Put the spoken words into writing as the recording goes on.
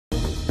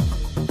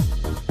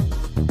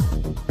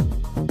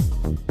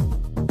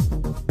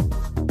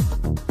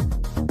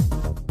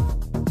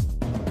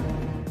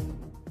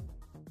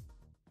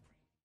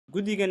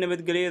Gudiga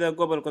Nabadgalyada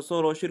Gobolka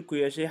Sool oo shir ku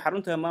yeeshay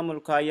xarunta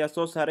maamulka ayaa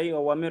soo saaray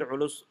awaamiir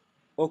culus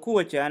oo ku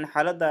wajahan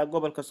xaaladda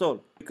Gobolka Sool.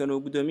 Kan uu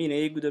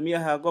gudoominayay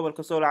gudoomiyaha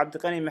Gobolka Sool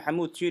Cabdiqani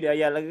Maxamuud Shiiri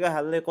ayaa lagaga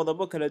hadlay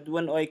qodobo kala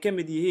duwan oo ay ka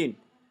mid yihiin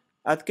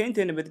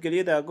adkeynta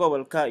nabadgelyada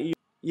gobolka iyo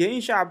in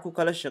shacabku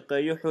kala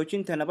shaqeeyo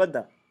xoojinta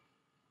nabadda,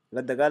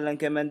 la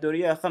dagaalanka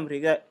maandooriyaha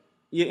khamriga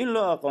iyo in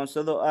loo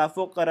aqoonsado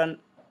aafo qaran.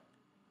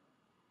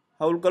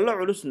 Howlgallo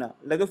culusna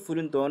laga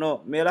fulin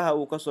doono meelaha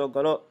uu ka soo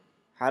galo.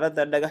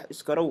 Xaaladda dhagax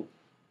iskarow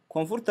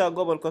koonfurta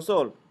Gobolka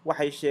Sool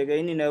waxay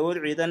sheegeen in awood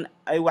ciidan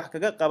ay wax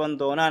kaga qaban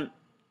doonaan.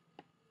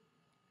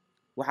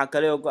 Waxa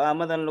kale oo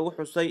go'aamadan lagu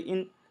xusay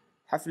in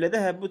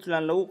xafladaha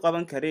Puntland lagu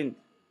qaban karin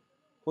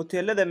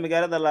hoteelada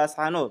magaalada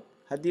Laascaanood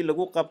haddii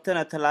lagu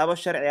qabtana tallaabo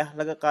sharci ah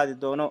laga qaadi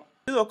doono.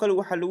 Sidoo kale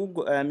waxa lagu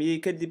go'aamiyay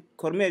kadib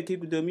kormeerkii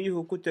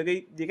gudoomiyuhu ku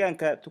tagay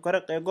deegaanka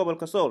Tukaraq ee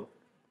Gobolka Sool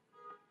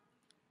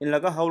in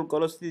laga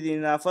howlgalo sidii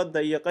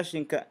naafada iyo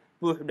qashinka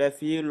buux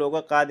dhaafiyay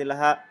looga qaadi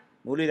lahaa.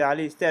 Mawlid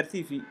Ali Star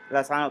TV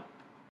Laascaanood.